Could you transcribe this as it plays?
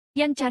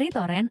Yang cari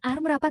Toren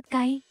Air merapat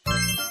kai.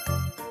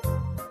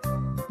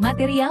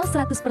 Material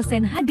 100%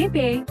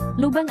 HDP,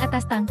 lubang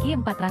atas tangki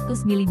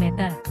 400 mm,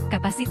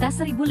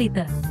 kapasitas 1000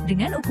 liter,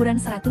 dengan ukuran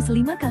 105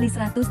 x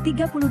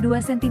 132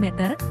 cm,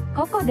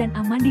 kokoh dan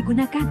aman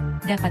digunakan.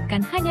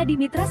 Dapatkan hanya di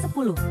Mitra 10.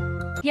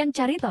 Yang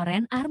cari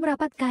Toren Air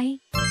merapat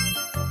kai.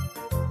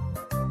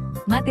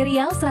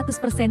 Material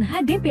 100%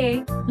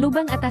 HDP,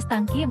 lubang atas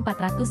tangki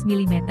 400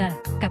 mm,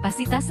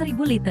 kapasitas 1000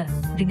 liter,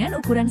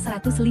 dengan ukuran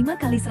 105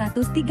 x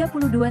 132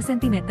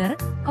 cm,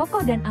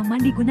 kokoh dan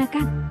aman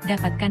digunakan.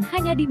 Dapatkan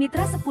hanya di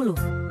Mitra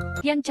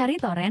 10. Yang cari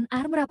Toren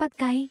Air merapat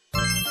kai.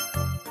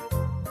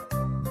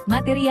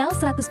 Material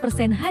 100%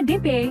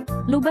 HDP,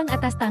 lubang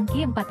atas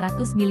tangki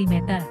 400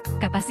 mm,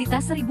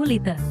 kapasitas 1000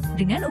 liter,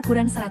 dengan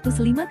ukuran 105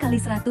 x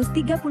 132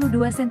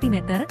 cm,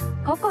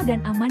 kokoh dan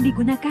aman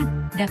digunakan.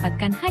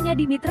 Dapatkan hanya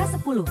di Mitra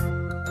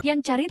 10. Yang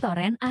cari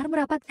Toren Air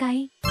merapat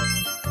kai.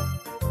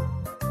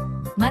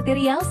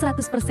 Material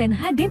 100%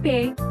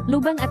 HDP,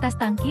 lubang atas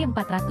tangki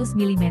 400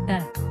 mm,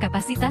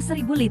 kapasitas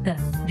 1000 liter,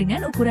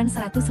 dengan ukuran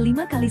 105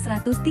 x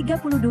 132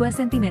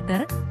 cm,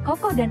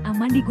 kokoh dan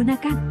aman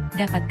digunakan.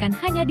 Dapatkan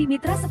hanya di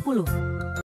Mitra 10.